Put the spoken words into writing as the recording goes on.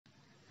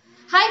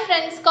Hi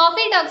friends,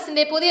 Coffee Talks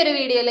ന്റെ പുതിയൊരു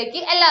വീഡിയോയിലേക്ക്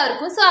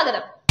എല്ലാവർക്കും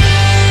സ്വാഗതം.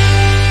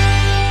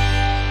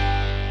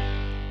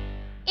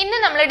 ഇന്ന്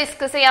നമ്മൾ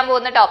ഡിസ്കസ് ചെയ്യാൻ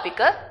പോകുന്ന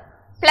topic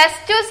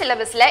 +2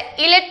 സിലബസിലെ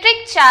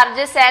electric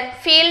charges and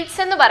fields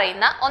എന്ന്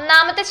പറയുന്ന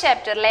ഒന്നാമത്തെ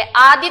ചാപ്റ്ററിലെ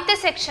ആദ്യത്തെ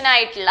സെക്ഷൻ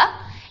ആയിട്ടുള്ള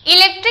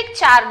electric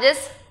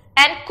charges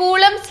and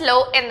Coulomb's law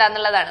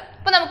എന്താണെന്നുള്ളതാണ്.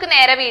 അപ്പോൾ നമുക്ക്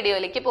നേരെ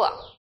വീഡിയോയിലേക്ക് പോവാം.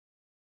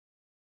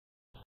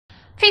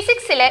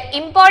 ഫിസിക്സിലെ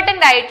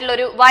ഇമ്പോർട്ടന്റ് ആയിട്ടുള്ള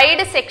ഒരു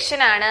വൈഡ്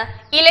സെക്ഷൻ ആണ്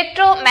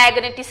ഇലക്ട്രോ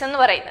മാഗ്നറ്റിസം എന്ന്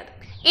പറയുന്നത്.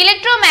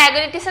 ഇലക്ട്രോ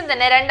മാഗ്നറ്റിസം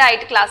തന്നെ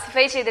രണ്ടായിട്ട്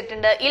ക്ലാസിഫൈ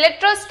ചെയ്തിട്ടുണ്ട്,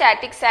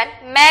 ഇലക്ട്രോസ്റ്റാറ്റിക്സ് ആൻഡ്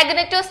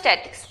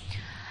മാഗ്നറ്റോസ്റ്റാറ്റിക്സ്.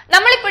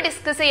 നമ്മളിപ്പോൾ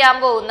ഡിസ്കസ് ചെയ്യാൻ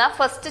പോകുന്ന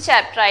ഫസ്റ്റ്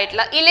ചാപ്റ്റർ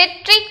ആയിട്ടുള്ള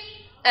ഇലക്ട്രിക്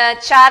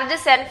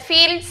ചാർജസ് ആൻഡ്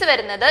ഫീൽഡ്സ്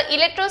വരുന്നത്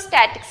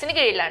ഇലക്ട്രോസ്റ്റാറ്റിക്സിന്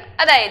കീഴിലാണ്.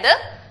 അതായത്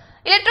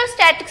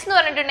ഇലക്ട്രോസ്റ്റാറ്റിക്സ് എന്ന്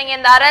പറഞ്ഞിട്ടുണ്ടെങ്കിൽ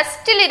എന്താ,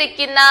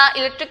 റെസ്റ്റിലിരിക്കുന്ന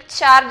ഇലക്ട്രിക്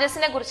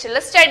ചാർജസിനെ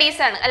കുറിച്ചുള്ള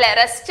സ്റ്റഡീസ് ആണ് അല്ലെ.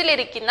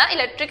 റെസ്റ്റിലിരിക്കുന്ന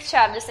electric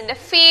ചാർജസിന്റെ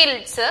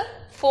fields,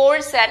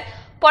 force and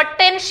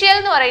potential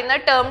എന്ന് പറയുന്ന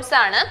ടേംസ്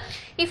ആണ്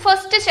ഈ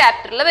ഫസ്റ്റ്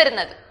ചാപ്റ്ററിൽ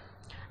വരുന്നത്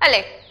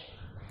അല്ലെ.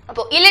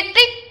 അപ്പോൾ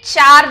ഇലക്ട്രിക്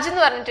ചാർജ്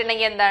എന്ന്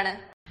പറഞ്ഞിട്ടുണ്ടെങ്കിൽ എന്താണ്,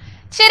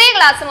 ചെറിയ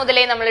ക്ലാസ്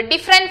മുതലേ നമ്മൾ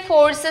ഡിഫറെന്റ്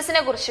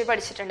ഫോഴ്സസിനെ കുറിച്ച്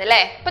പഠിച്ചിട്ടുണ്ട് അല്ലെ.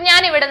 അപ്പൊ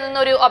ഞാൻ ഇവിടെ നിന്ന്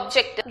ഒരു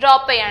ഒബ്ജക്ട്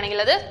ഡ്രോപ്പ് ചെയ്യുകയാണെങ്കിൽ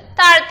അത്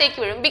താഴത്തേക്ക്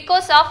വീഴും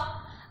ബിക്കോസ് ഓഫ്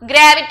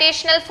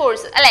ഗ്രാവിറ്റേഷണൽ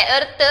ഫോഴ്സ് അല്ലെ.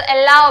 എർത്ത്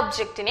എല്ലാ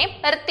ഒബ്ജക്റ്റിനെയും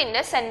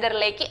എർത്തിന്റെ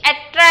സെന്ററിലേക്ക്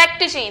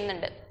അട്രാക്ട്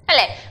ചെയ്യുന്നുണ്ട്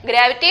അല്ലെ.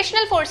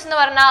 ഗ്രാവിറ്റേഷണൽ ഫോഴ്സ് എന്ന്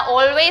പറഞ്ഞാൽ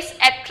ഓൾവേസ്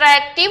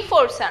അട്രാക്റ്റീവ്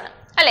ഫോഴ്സ് ആണ്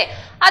അല്ലെ.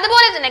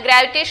 അതുപോലെ തന്നെ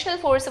ഗ്രാവിറ്റേഷണൽ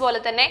ഫോഴ്സ് പോലെ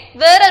തന്നെ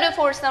വേറൊരു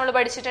ഫോഴ്സ് നമ്മൾ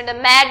പഠിച്ചിട്ടുണ്ട്,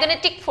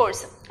 മാഗ്നറ്റിക്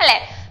ഫോഴ്സ് അല്ലെ.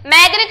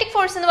 മാഗ്നറ്റിക്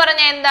ഫോഴ്സ് എന്ന്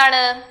പറഞ്ഞാൽ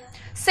എന്താണ്,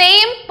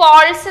 സെയിം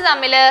പോൾസ്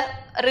തമ്മിൽ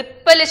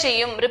റിപ്പൽ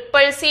ചെയ്യും,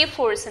 റിപ്പൾസീവ്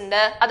ഫോഴ്സ്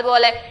ഉണ്ട്.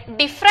 അതുപോലെ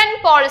ഡിഫറെന്റ്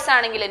പോൾസ്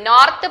ആണെങ്കിൽ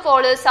നോർത്ത്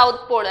പോള്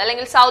സൗത്ത് പോൾ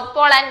അല്ലെങ്കിൽ south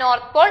Paul and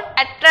north Paul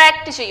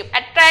attract ചെയ്യും,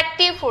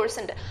 അട്രാക്റ്റീവ് ഫോഴ്സ്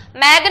ഉണ്ട്.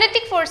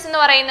 മാഗ്നറ്റിക് ഫോഴ്സ് എന്ന്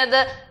പറയുന്നത്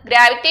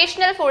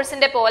ഗ്രാവിറ്റേഷണൽ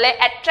ഫോഴ്സിന്റെ പോലെ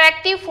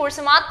അട്രാക്റ്റീവ്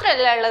ഫോഴ്സ്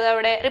മാത്രമല്ല ഉള്ളത്,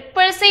 അവിടെ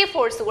റിപ്പൾസീവ്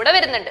ഫോഴ്സ് കൂടെ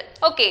വരുന്നുണ്ട്.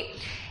 ഓക്കെ,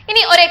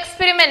 ഇനി ഒരു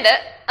എക്സ്പെരിമെന്റ്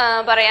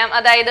പറയാം.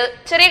 അതായത്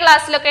ചെറിയ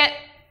ക്ലാസ്സിലൊക്കെ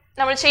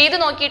നമ്മൾ ചെയ്തു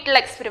നോക്കിയിട്ടുള്ള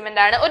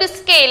എക്സ്പെരിമെന്റ് ആണ്. ഒരു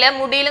സ്കെയില്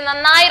മുടിയിൽ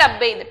നന്നായി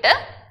റബ്ബ് ചെയ്തിട്ട്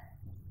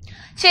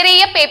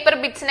ചെറിയ പേപ്പർ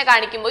ബിറ്റ്സിനെ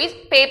കാണിക്കുമ്പോൾ ഈ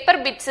പേപ്പർ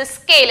ബിറ്റ്സ്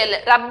സ്കെയിലിൽ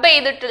റബ്ബ്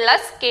ചെയ്തിട്ടുള്ള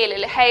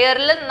സ്കെയിലിൽ,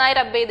 ഹെയറിൽ നന്നായി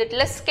റബ്ബ്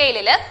ചെയ്തിട്ടുള്ള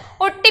സ്കെയിലിൽ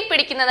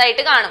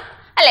ഒട്ടിപ്പിടിക്കുന്നതായിട്ട് കാണും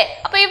അല്ലെ.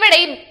 അപ്പൊ ഇവിടെ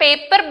ഈ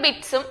പേപ്പർ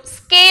ബിറ്റ്സും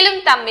സ്കെയിലും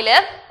തമ്മിൽ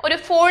ഒരു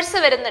ഫോഴ്സ്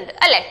വരുന്നുണ്ട്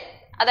അല്ലെ.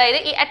 അതായത്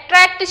ഈ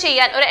അട്രാക്ട്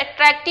ചെയ്യാൻ ഒരു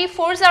അട്രാക്റ്റീവ്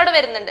ഫോഴ്സ് അവിടെ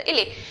വരുന്നുണ്ട്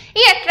ഇല്ലേ.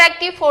 ഈ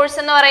അട്രാക്റ്റീവ് ഫോഴ്സ്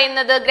എന്ന്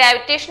പറയുന്നത്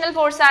ഗ്രാവിറ്റേഷണൽ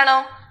ഫോഴ്സ് ആണോ?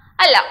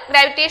 അല്ല,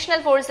 ഗ്രാവിറ്റേഷണൽ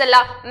ഫോഴ്സ് അല്ല.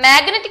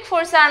 മാഗ്നറ്റിക്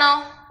ഫോഴ്സ് ആണോ?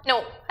 നോ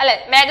അല്ലെ,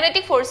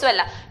 മാഗ്നറ്റിക് ഫോഴ്സും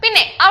അല്ല.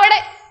 പിന്നെ അവിടെ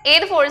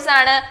ഏത് ഫോഴ്സ്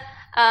ആണ്?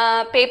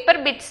 പേപ്പർ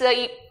ബിറ്റ്സ്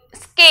ഈ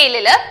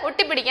സ്കെയിലില്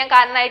ഒട്ടിപ്പിടിക്കാൻ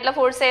കാരണമായിട്ടുള്ള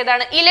ഫോഴ്സ്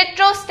ഏതാണ്?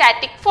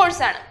 ഇലക്ട്രോസ്റ്റാറ്റിക്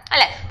ഫോഴ്സ് ആണ്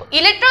അല്ലെ.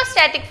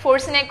 ഇലക്ട്രോസ്റ്റാറ്റിക്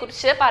ഫോഴ്സിനെ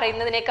കുറിച്ച്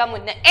പറയുന്നതിനേക്കാൾ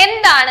മുന്നേ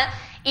എന്താണ്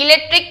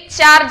ഇലക്ട്രിക്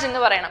ചാർജ്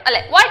എന്ന് പറയണം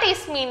അല്ലെ. What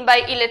is mean by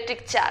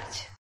electric charge?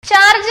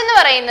 Charge എന്ന്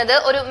പറയുന്നത്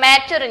ഒരു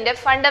മാറ്ററിന്റെ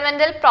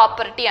ഫണ്ടമെന്റൽ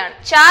പ്രോപ്പർട്ടി ആണ്.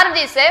 Charge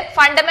is A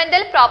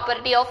fundamental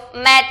property of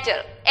matter.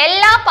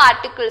 എല്ലാ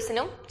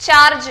പാർട്ടിക്കിൾസിനും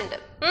ചാർജ് ഉണ്ട്.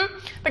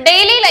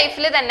 ഡെയിലി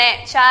ലൈഫിൽ തന്നെ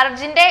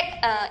ചാർജിന്റെ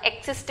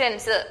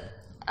എക്സിസ്റ്റൻസ്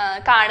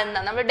കാണുന്ന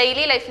നമ്മുടെ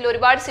ഡെയിലി ലൈഫിൽ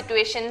ഒരുപാട്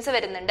സിറ്റുവേഷൻസ്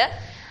വരുന്നുണ്ട്.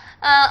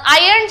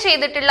 അയൺ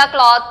ചെയ്തിട്ടുള്ള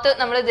ക്ലോത്ത്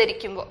നമ്മൾ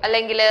ധരിക്കുമ്പോൾ,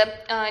 അല്ലെങ്കിൽ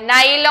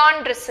നൈലോൺ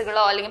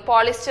ഡ്രസ്സുകളോ അല്ലെങ്കിൽ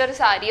പോളിസ്റ്റർ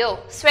സാരിയോ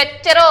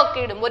സ്വെറ്ററോ ഒക്കെ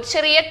ഇടുമ്പോൾ ഒരു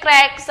ചെറിയ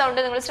ക്രാക്ക് സൗണ്ട്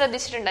നിങ്ങൾ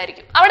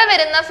ശ്രദ്ധിച്ചിട്ടുണ്ടായിരിക്കും. അവിടെ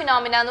വരുന്ന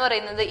ഫിനോമിന എന്ന്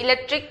പറയുന്നത്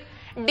ഇലക്ട്രിക്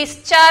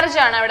ഡിസ്ചാർജ്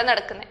ആണ് അവിടെ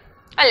നടക്കുന്നത്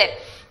അല്ലെ.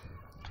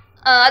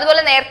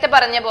 അതുപോലെ നേരത്തെ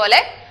പറഞ്ഞ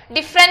പോലെ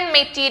ഡിഫറെന്റ്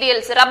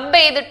മെറ്റീരിയൽസ്,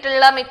 റബ്ബ്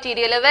ചെയ്തിട്ടുള്ള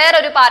മെറ്റീരിയൽ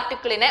വേറൊരു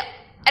പാർട്ടിക്കിളിനെ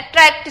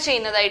അട്രാക്ട്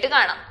ചെയ്യുന്നതായിട്ട്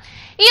കാണാം.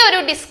 ഈ ഒരു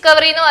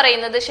ഡിസ്കവറി എന്ന്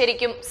പറയുന്നത്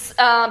ശരിക്കും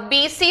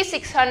BC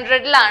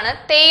 600-ലാണ്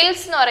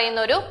തെയിൽസ് എന്ന് പറയുന്ന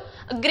ഒരു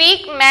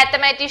ഗ്രീക്ക്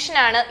മാത്തമാറ്റീഷ്യൻ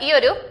ആണ് ഈ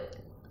ഒരു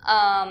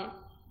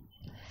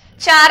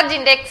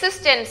ചാർജിന്റെ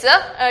എക്സിസ്റ്റൻസ്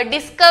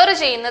ഡിസ്കവർ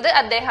ചെയ്യുന്നത്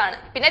അദ്ദേഹമാണ്.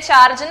 പിന്നെ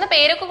ചാർജ് എന്ന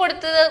പേരൊക്കെ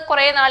കൊടുത്തത്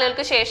കുറെ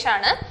നാളുകൾക്ക്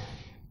ശേഷമാണ്.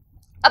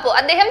 അപ്പോൾ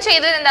അദ്ദേഹം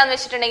ചെയ്തത് എന്താന്ന്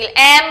വെച്ചിട്ടുണ്ടെങ്കിൽ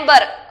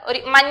ആംബർ, ഒരു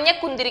മഞ്ഞ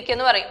കുന്തിരിക്കം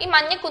എന്ന് പറയും. ഈ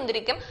മഞ്ഞ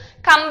കുന്തിരിക്കം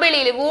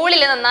കമ്പിളിയിൽ,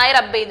 വൂളിൽ നന്നായി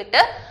റബ്ബ്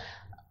ചെയ്തിട്ട്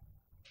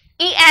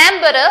ഈ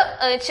ആംബർ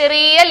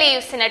ചെറിയ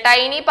ലീവ്സിനെ,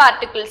 ടൈനി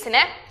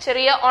പാർട്ടിക്കിൾസിനെ,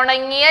 ചെറിയ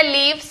ഉണങ്ങിയ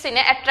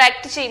ലീവ്സിനെ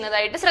അട്രാക്ട്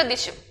ചെയ്യുന്നതായിട്ട്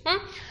ശ്രദ്ധിച്ചു.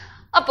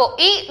 അപ്പോ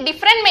ഈ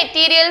ഡിഫറെന്റ്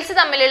മെറ്റീരിയൽസ്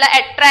തമ്മിലുള്ള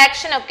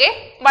അട്രാക്ഷൻ ഒക്കെ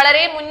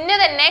വളരെ മുന്നേ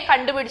തന്നെ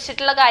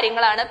കണ്ടുപിടിച്ചിട്ടുള്ള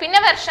കാര്യങ്ങളാണ്. പിന്നെ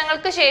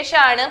വർഷങ്ങൾക്ക്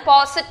ശേഷമാണ്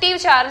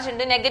പോസിറ്റീവ് ചാർജ്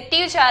ഉണ്ട്,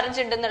 നെഗറ്റീവ്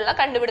ചാർജ് ഉണ്ട് എന്നുള്ള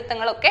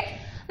കണ്ടുപിടുത്തങ്ങളൊക്കെ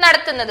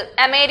നടത്തുന്നത്.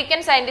 അമേരിക്കൻ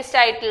സയന്റിസ്റ്റ്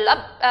ആയിട്ടുള്ള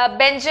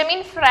ബെഞ്ചമിൻ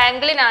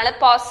ഫ്രാങ്ക്ലിൻ ആണ്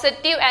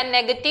പോസിറ്റീവ് ആൻഡ്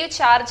നെഗറ്റീവ്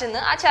ചാർജ്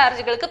എന്ന് ആ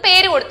ചാർജുകൾക്ക്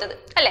പേര് കൊടുത്തത്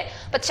അല്ലെ.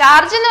 അപ്പൊ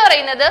ചാർജ് എന്ന്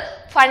പറയുന്നത്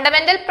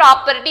ഫണ്ടമെന്റൽ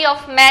പ്രോപ്പർട്ടി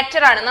ഓഫ്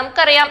മാറ്റർ ആണ്.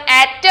 നമുക്കറിയാം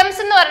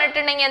ആറ്റംസ് എന്ന്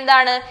പറഞ്ഞിട്ടുണ്ടെങ്കിൽ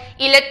എന്താണ്,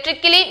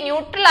 ഇലക്ട്രിക്കലി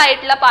ന്യൂട്രൽ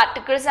ആയിട്ടുള്ള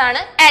പാർട്ടിക്കിൾസ്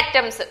ആണ്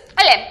ആറ്റംസ്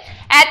അല്ലെ.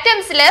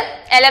 ആറ്റംസിൽ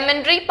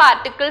എലമെന്ററി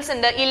പാർട്ടിക്കിൾസ്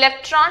ഉണ്ട്,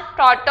 ഇലക്ട്രോൺ,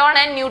 പ്രോട്ടോൺ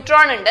ആൻഡ്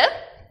ന്യൂട്രോൺ ഉണ്ട്.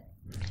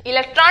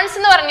 ഇലക്ട്രോൺസ്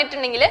എന്ന്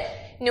പറഞ്ഞിട്ടുണ്ടെങ്കിൽ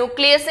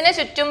ന്യൂക്ലിയസിന്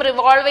ചുറ്റും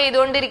റിവോൾവ്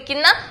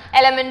ചെയ്തുകൊണ്ടിരിക്കുന്ന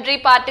എലമെന്ററി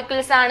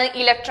പാർട്ടിക്കിൾസ് ആണ്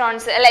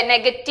ഇലക്ട്രോൺസ് അല്ലെ.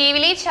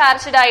 നെഗറ്റീവ്ലി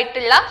ചാർജ്ഡ്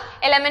ആയിട്ടുള്ള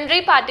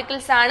എലമെന്ററി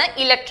പാർട്ടിക്കിൾസ് ആണ്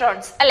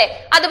ഇലക്ട്രോൺസ് അല്ലെ.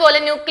 അതുപോലെ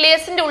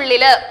ന്യൂക്ലിയസിന്റെ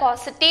ഉള്ളില്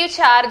പോസിറ്റീവ്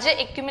ചാർജ്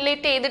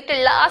അക്യുമുലേറ്റ്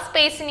ചെയ്തിട്ടുള്ള ആ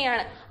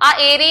സ്പേസിനെയാണ്, ആ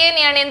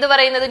ഏരിയനെയാണ് എന്ത്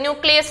പറയുന്നത്,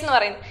 ന്യൂക്ലിയസ് എന്ന്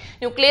പറയുന്നത്.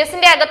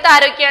 ന്യൂക്ലിയസിന്റെ അകത്ത്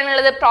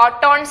ആരൊക്കെയാണുള്ളത്?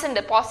 പ്രോട്ടോൺസ്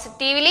ഉണ്ട്.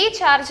 പോസിറ്റീവ്ലി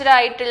ചാർജ്ഡ്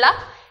ആയിട്ടുള്ള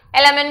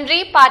എലമെന്ററി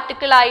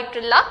പാർട്ടിക്കിൾ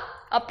ആയിട്ടുള്ള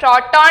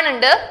പ്രോട്ടോൺ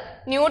ഉണ്ട്.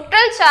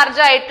 ന്യൂട്രൽ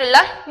ചാർജ് ആയിട്ടുള്ള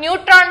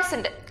ന്യൂട്രോൺസ്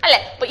ഉണ്ട് അല്ലെ.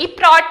 അപ്പൊ ഈ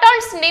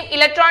പ്രോട്ടോൺസിന്റെയും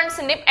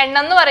ഇലക്ട്രോൺസിന്റെയും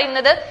എണ്ണം എന്ന്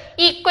പറയുന്നത്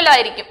ഈക്വൽ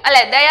ആയിരിക്കും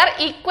അല്ലെ. They are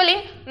equal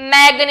in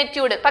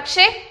magnitude,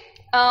 പക്ഷേ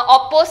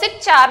ഓപ്പോസിറ്റ്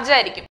ചാർജ്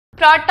ആയിരിക്കും.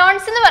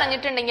 പ്രോട്ടോൺസ് എന്ന്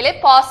പറഞ്ഞിട്ടുണ്ടെങ്കിൽ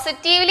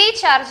പോസിറ്റീവ്ലി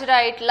ചാർജ്ഡ്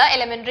ആയിട്ടുള്ള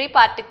എലമെന്ററി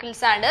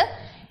പാർട്ടിക്കിൾസ് ആണ്.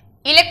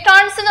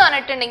 ഇലക്ട്രോൺസ് എന്ന്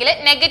പറഞ്ഞിട്ടുണ്ടെങ്കിൽ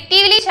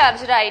നെഗറ്റീവ്ലി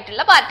ചാർജ്ഡ്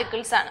ആയിട്ടുള്ള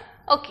പാർട്ടിക്കിൾസ് ആണ്.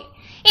 ഓക്കെ,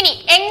 ഇനി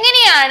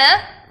എങ്ങനെയാണ്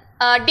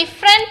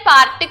ഡിഫറെന്റ്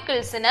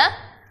പാർട്ടിക്കിൾസിന്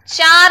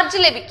ചാർജ്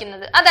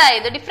ലഭിക്കുന്നത്?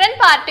 അതായത് ഡിഫറെന്റ്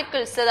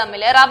പാർട്ടിക്കിൾസ്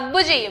തമ്മിൽ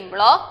റബ്ബ്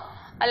ചെയ്യുമ്പോഴോ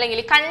അല്ലെങ്കിൽ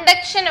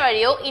കണ്ടക്ഷൻ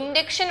വഴിയോ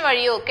ഇൻഡക്ഷൻ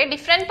വഴിയോ ഒക്കെ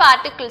ഡിഫറെന്റ്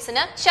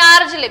പാർട്ടിക്കിൾസിന്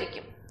ചാർജ്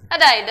ലഭിക്കും.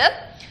 അതായത്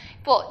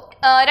ഇപ്പോ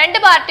രണ്ട്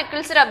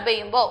പാർട്ടിക്കിൾസ് റബ്ബ്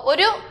ചെയ്യുമ്പോൾ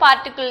ഒരു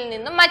പാർട്ടിക്കിളിൽ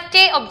നിന്നും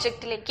മറ്റേ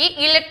ഒബ്ജക്റ്റിലേക്ക്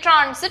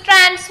ഇലക്ട്രോൺസ്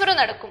ട്രാൻസ്ഫർ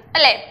നടക്കും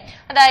അല്ലെ.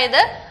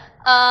 അതായത്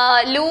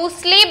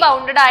ലൂസ്ലി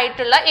ബൗണ്ടഡ്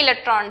ആയിട്ടുള്ള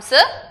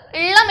ഇലക്ട്രോൺസ്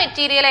ഉള്ള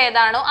മെറ്റീരിയൽ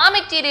ഏതാണോ ആ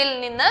മെറ്റീരിയലിൽ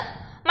നിന്ന്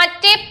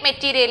മറ്റേ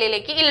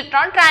മെറ്റീരിയലിലേക്ക്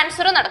ഇലക്ട്രോൺ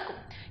ട്രാൻസ്ഫർ നടക്കും.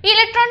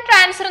 ഇലക്ട്രോൺ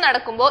ട്രാൻസ്ഫർ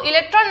നടക്കുമ്പോൾ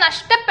ഇലക്ട്രോൺ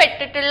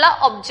നഷ്ടപ്പെട്ടിട്ടുള്ള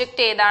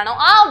ഒബ്ജക്റ്റ് ഏതാണോ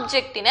ആ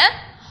ഒബ്ജക്റ്റിന്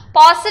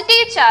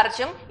പോസിറ്റീവ്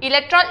ചാർജും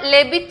ഇലക്ട്രോൺ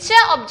ലഭിച്ച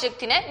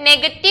ഒബ്ജക്റ്റിന്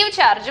നെഗറ്റീവ്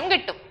ചാർജും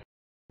കിട്ടും.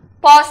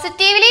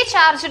 പോസിറ്റീവ്ലി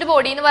ചാർജ്ഡ്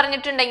ബോഡി എന്ന്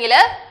പറഞ്ഞിട്ടുണ്ടെങ്കിൽ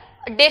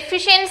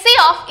ഡെഫിഷ്യൻസി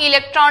ഓഫ്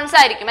ഇലക്ട്രോൺസ്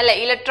ആയിരിക്കും അല്ലെ.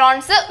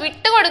 ഇലക്ട്രോൺസ്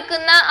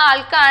വിട്ടുകൊടുക്കുന്ന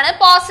ആൾക്കാണ്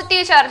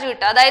പോസിറ്റീവ് ചാർജ്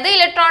കിട്ടുക. അതായത്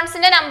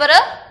ഇലക്ട്രോൺസിന്റെ നമ്പർ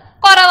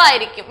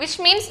കുറവായിരിക്കും,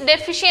 which means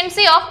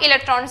deficiency of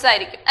electrons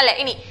ആയിരിക്കും അല്ലെ.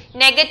 ഇനി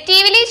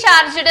നെഗറ്റീവ്ലി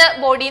ചാർജ്ഡ്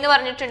ബോഡി എന്ന്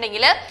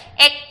പറഞ്ഞിട്ടുണ്ടെങ്കിൽ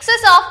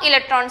എക്സസ് ഓഫ്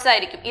ഇലക്ട്രോൺസ്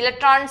ആയിരിക്കും.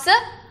 ഇലക്ട്രോൺസ്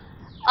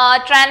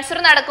ട്രാൻസ്ഫർ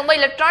നടക്കുമ്പോൾ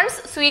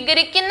ഇലക്ട്രോൺസ്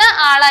സ്വീകരിക്കുന്ന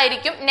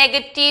ആളായിരിക്കും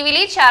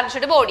negatively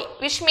charged body,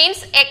 which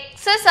means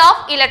excess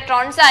of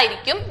electrons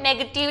ആയിരിക്കും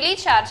നെഗറ്റീവ്ലി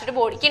ചാർജ്ഡ്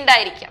ബോഡിക്ക്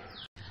ഉണ്ടായിരിക്കാം.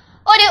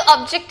 ഒരു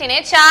ഒബ്ജക്റ്റിന്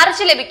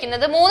ചാർജ്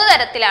ലഭിക്കുന്നത് 3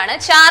 തരത്തിലാണ്: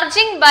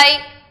 charging by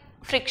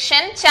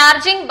friction,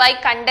 charging by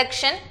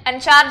conduction and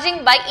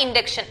charging by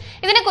induction.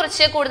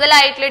 ഇതിനെക്കുറിച്ച്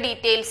കൂടുതലായിട്ടുള്ള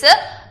ഡീറ്റെയിൽസ്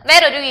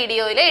വേറൊരു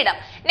വീഡിയോയിൽ ഇടാം.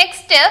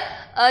 നെക്സ്റ്റ്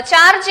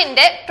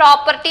ചാർജിന്റെ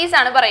പ്രോപ്പർട്ടീസ്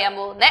ആണ് പറയാൻ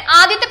പോകുന്നത്.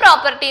 ആദ്യത്തെ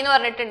പ്രോപ്പർട്ടി എന്ന്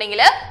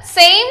പറഞ്ഞിട്ടുണ്ടെങ്കിൽ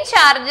സെയിം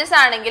ചാർജസ്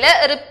ആണെങ്കിൽ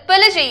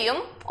റിപ്പൽ ചെയ്യും,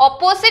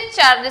 ഓപ്പോസിറ്റ്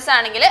ചാർജസ്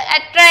ആണെങ്കിൽ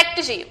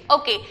അട്രാക്ട് ചെയ്യും.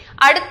 ഓക്കെ,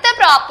 അടുത്ത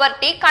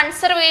പ്രോപ്പർട്ടി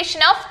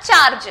കൺസർവേഷൻ ഓഫ്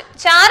ചാർജ്.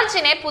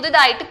 ചാർജിനെ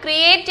പുതുതായിട്ട്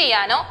ക്രിയേറ്റ്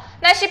ചെയ്യാനോ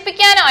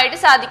നശിപ്പിക്കാനോ ആയിട്ട്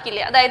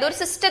സാധിക്കില്ല. അതായത് ഒരു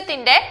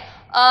സിസ്റ്റത്തിന്റെ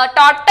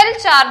ടോട്ടൽ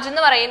ചാർജ്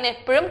എന്ന് പറയുന്നത്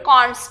എപ്പോഴും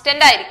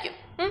കോൺസ്റ്റന്റ് ആയിരിക്കും.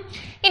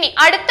 ഇനി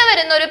അടുത്ത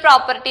വരുന്ന ഒരു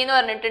പ്രോപ്പർട്ടി എന്ന്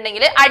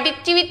പറഞ്ഞിട്ടുണ്ടെങ്കിൽ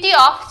അഡിറ്റിവിറ്റി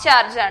ഓഫ്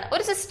ചാർജ് ആണ്.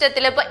 ഒരു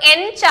സിസ്റ്റത്തിൽ ഇപ്പൊ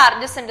n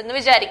ചാർജസ് ഉണ്ടെന്ന്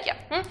വിചാരിക്കാം.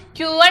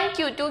 Q1,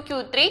 Q2,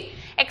 Q3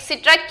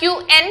 etcetera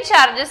Qn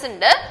charges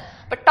ഉണ്ട്.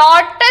 അപ്പൊ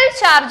ടോട്ടൽ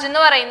ചാർജ്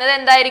എന്ന് പറയുന്നത്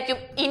എന്തായിരിക്കും?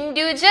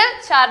 ഇൻഡിവിജ്വൽ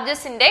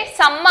ചാർജസിന്റെ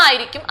സം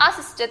ആയിരിക്കും ആ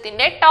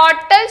സിസ്റ്റത്തിന്റെ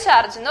ടോട്ടൽ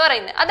ചാർജ് എന്ന്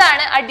പറയുന്നത്.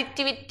 അതാണ്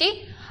അഡിറ്റിവിറ്റി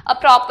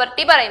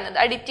പ്രോപ്പർട്ടി പറയുന്നത്.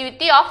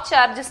 അഡിറ്റിവിറ്റി ഓഫ്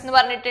ചാർജസ് എന്ന്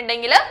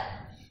പറഞ്ഞിട്ടുണ്ടെങ്കിൽ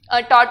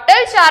ടോട്ടൽ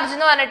ചാർജ്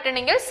എന്ന്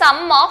പറഞ്ഞിട്ടുണ്ടെങ്കിൽ സം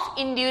ഓഫ്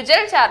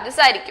ഇൻഡിവിജ്വൽ ചാർജസ്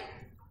ആയിരിക്കും.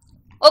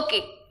 ഓക്കെ,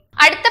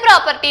 അടുത്ത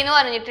പ്രോപ്പർട്ടി എന്ന്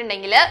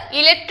പറഞ്ഞിട്ടുണ്ടെങ്കിൽ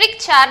ഇലക്ട്രിക്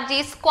ചാർജ്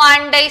ഈസ്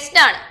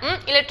ക്വാണ്ടൈസ്ഡ് ആണ്.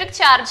 ഇലക്ട്രിക്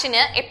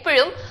ചാർജിന്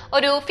എപ്പോഴും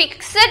ഒരു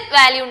ഫിക്സഡ്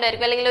വാല്യൂ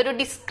ഉണ്ടായിരിക്കും, അല്ലെങ്കിൽ ഒരു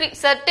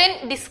സെർട്ടൻ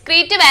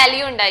ഡിസ്ക്രീറ്റ്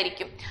വാല്യൂ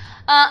ഉണ്ടായിരിക്കും.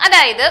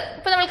 അതായത്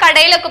ഇപ്പൊ നമ്മൾ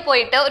കടയിലൊക്കെ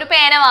പോയിട്ട് ഒരു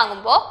പേന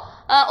വാങ്ങുമ്പോൾ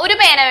ഒരു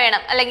പേന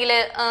വേണം അല്ലെങ്കിൽ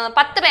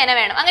 10 പേന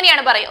വേണം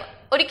അങ്ങനെയാണ് പറയുക.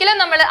 ഒരിക്കലും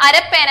നമ്മൾ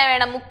അരപ്പേന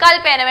വേണം 3/4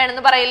 പേന വേണം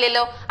എന്ന്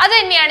പറയില്ലല്ലോ. അത്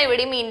തന്നെയാണ്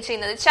ഇവിടെ മീൻ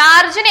ചെയ്യുന്നത്.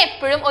 ചാർജിന്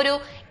എപ്പോഴും ഒരു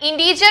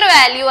ഇന്റീജർ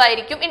വാല്യൂ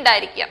ആയിരിക്കും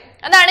ഉണ്ടായിരിക്കുക.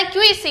 അതാണ്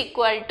Q is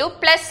equal to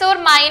plus or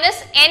minus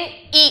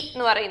NE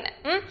എന്ന് പറയുന്നത്.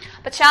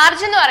 അപ്പൊ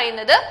ചാർജ് എന്ന്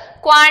പറയുന്നത്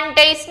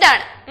ക്വാണ്ടൈസ്ഡ്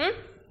ആണ്.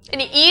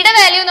 ഇനി ഇയുടെ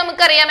വാല്യൂ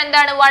നമുക്കറിയാം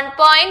എന്താണ്?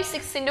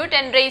 1.6 into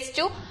 10 raised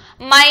to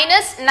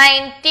minus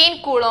 19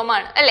 coulomb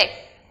ആണ് അല്ലെ.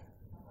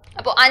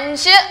 അപ്പൊ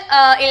 5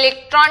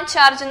 ഇലക്ട്രോൺ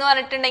ചാർജ് എന്ന്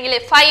പറഞ്ഞിട്ടുണ്ടെങ്കിൽ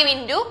 5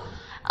 into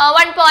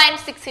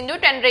 1.6 into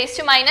 10 raised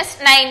to minus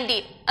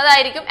 19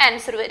 അതായിരിക്കും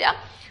ആൻസർ വരിക.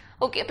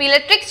 ഓക്കെ, അപ്പൊ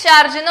ഇലക്ട്രിക്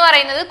ചാർജ് എന്ന്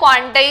പറയുന്നത്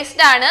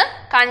ക്വാണ്ടൈസ്ഡ് ആണ്,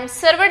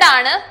 കൺസർവ്ഡ്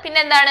ആണ്. പിന്നെ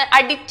എന്താണ്?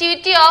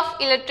 അഡിറ്റിവിറ്റി ഓഫ്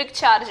ഇലക്ട്രിക്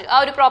ചാർജ്, ആ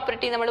ഒരു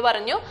പ്രോപ്പർട്ടി നമ്മൾ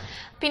പറഞ്ഞു.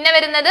 പിന്നെ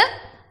വരുന്നത്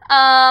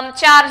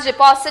ചാർജ്,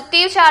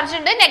 പോസിറ്റീവ് ചാർജ്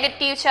ഉണ്ട്,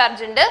 നെഗറ്റീവ്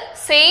ചാർജ് ഉണ്ട്.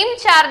 സെയിം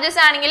ചാർജസ്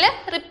ആണെങ്കിൽ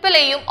റിപ്പൽ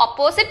ചെയ്യും,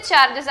 ഓപ്പോസിറ്റ്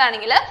ചാർജസ്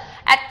ആണെങ്കിൽ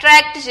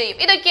അട്രാക്ട് ചെയ്യും.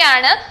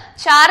 ഇതൊക്കെയാണ്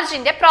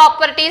ചാർജിന്റെ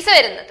പ്രോപ്പർട്ടീസ്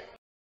വരുന്നത്.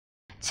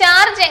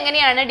 ചാർജ്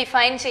എങ്ങനെയാണ്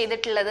ഡിഫൈൻ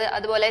ചെയ്തിട്ടുള്ളത്,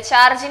 അതുപോലെ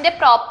ചാർജിന്റെ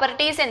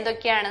പ്രോപ്പർട്ടീസ്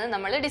എന്തൊക്കെയാണെന്ന്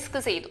നമ്മൾ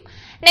ഡിസ്കസ് ചെയ്തു.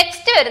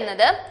 നെക്സ്റ്റ്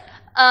വരുന്നത്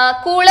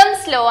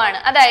കൂളംസ് ലോ ആണ്.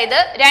 അതായത്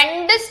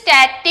രണ്ട്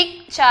സ്റ്റാറ്റിക്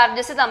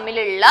ചാർജസ്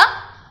തമ്മിലുള്ള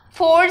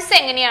ഫോഴ്സ്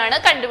എങ്ങനെയാണ്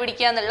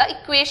കണ്ടുപിടിക്കുക എന്നുള്ള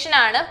ഇക്വേഷൻ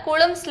ആണ്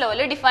കൂളംസ്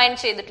ലോയിൽ ഡിഫൈൻ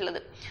ചെയ്തിട്ടുള്ളത്.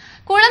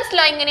 കൂളംസ്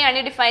ലോ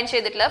ഇങ്ങനെയാണ് ഡിഫൈൻ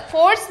ചെയ്തിട്ടുള്ളത്: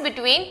 force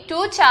between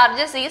two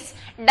charges is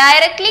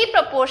directly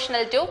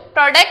proportional to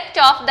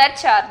product of that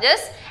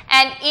charges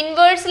and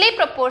inversely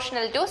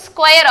proportional to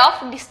square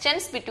of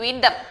distance between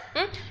them.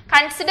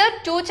 Consider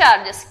to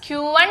charges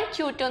Q1,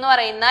 Q2 എന്ന്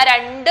പറയുന്ന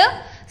രണ്ട്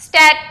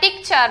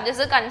static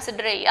charges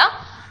consider ചെയ്യുക.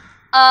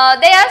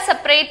 They are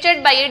separated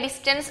by a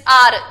distance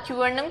r.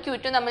 Q1 ഉം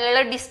Q2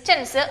 തമ്മിലുള്ള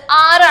distance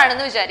r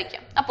ആണെന്ന്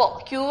വിചാരിക്കാം. അപ്പോ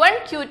Q1,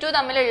 Q2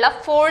 തമ്മിലുള്ള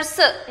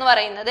ഫോഴ്സ് എന്ന്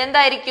പറയുന്നത്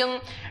എന്തായിരിക്കും?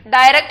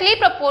 Directly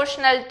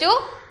proportional to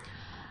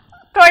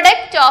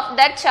product of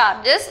that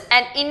charges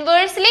and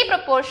inversely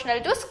proportional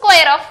to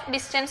square of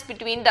distance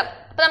between them.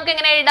 അപ്പോൾ നമുക്ക്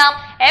എങ്ങനെ എഴുതാം?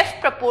 F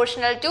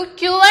proportional to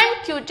Q1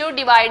 Q2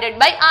 divided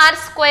by R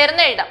square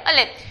എന്ന് എഴുതാം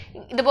അല്ലെ.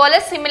 ഇതുപോലെ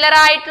സിമിലർ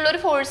ആയിട്ടുള്ള ഒരു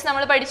ഫോഴ്സ്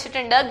നമ്മൾ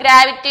പഠിച്ചിട്ടുണ്ട്.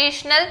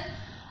 Gravitational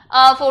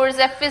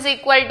force F is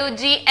equal to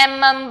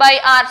Gmm by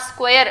R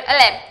square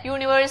അല്ലെ.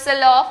 യൂണിവേഴ്സൽ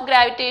ലോ ഓഫ്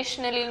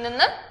ഗ്രാവിറ്റേഷനിൽ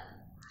നിന്ന്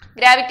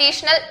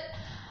ഗ്രാവിറ്റേഷണൽ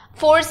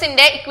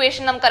ഫോഴ്സിന്റെ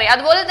ഇക്വേഷൻ നമുക്കറിയാം.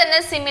 അതുപോലെ തന്നെ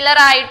സിമിലർ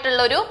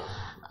ആയിട്ടുള്ളൊരു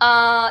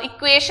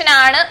ഇക്വേഷൻ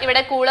ആണ്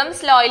ഇവിടെ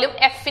കൂളംസ് ലോയിലും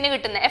എഫിന്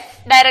കിട്ടുന്നത്. F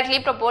directly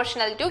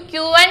proportional to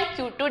Q1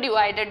 Q2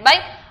 divided by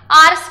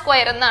R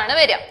square എന്നാണ്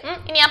വരിക.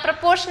 ഇനി ആ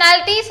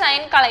പ്രൊപ്പോർഷണാലിറ്റി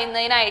സൈൻ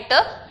കളയുന്നതിനായിട്ട്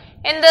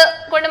എന്ത്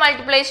കൊണ്ട്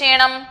മൾട്ടിപ്ലൈ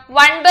ചെയ്യണം?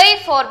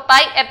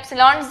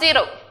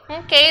 1/4πε0.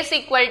 K is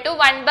equal to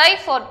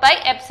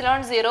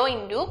 1/4πε0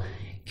 into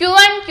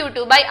Q1 Q2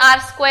 by R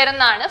square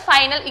എന്നാണ്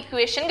ഫൈനൽ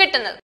ഇക്വേഷൻ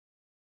കിട്ടുന്നത്.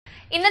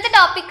 ഇന്നത്തെ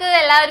ടോപ്പിക്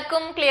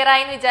എല്ലാവർക്കും ക്ലിയർ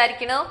ആയി എന്ന്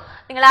വിചാരിക്കുന്നു.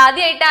 നിങ്ങൾ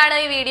ആദ്യമായിട്ടാണ്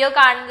ഈ വീഡിയോ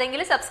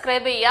കാണുന്നതെങ്കിൽ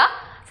സബ്സ്ക്രൈബ് ചെയ്യുക.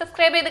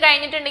 സബ്സ്ക്രൈബ് ചെയ്ത്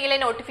കഴിഞ്ഞിട്ടുണ്ടെങ്കിൽ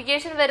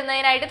നോട്ടിഫിക്കേഷൻ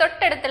വരുന്നതിനായിട്ട്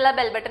തൊട്ടടുത്തുള്ള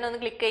ബെൽ ബട്ടൺ ഒന്ന്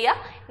ക്ലിക്ക്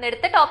ചെയ്യുക.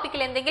 ഇന്നടുത്ത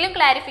ടോപ്പിക്കിൽ എന്തെങ്കിലും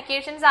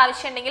ക്ലാരിഫിക്കേഷൻസ്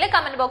ആവശ്യമുണ്ടെങ്കിൽ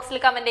കമന്റ് ബോക്സിൽ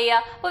കമന്റ്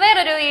ചെയ്യുക. അപ്പോൾ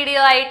വേറൊരു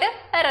വീഡിയോ ആയിട്ട്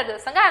വേറൊരു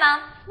ദിവസം കാണാം.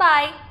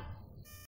 ബൈ.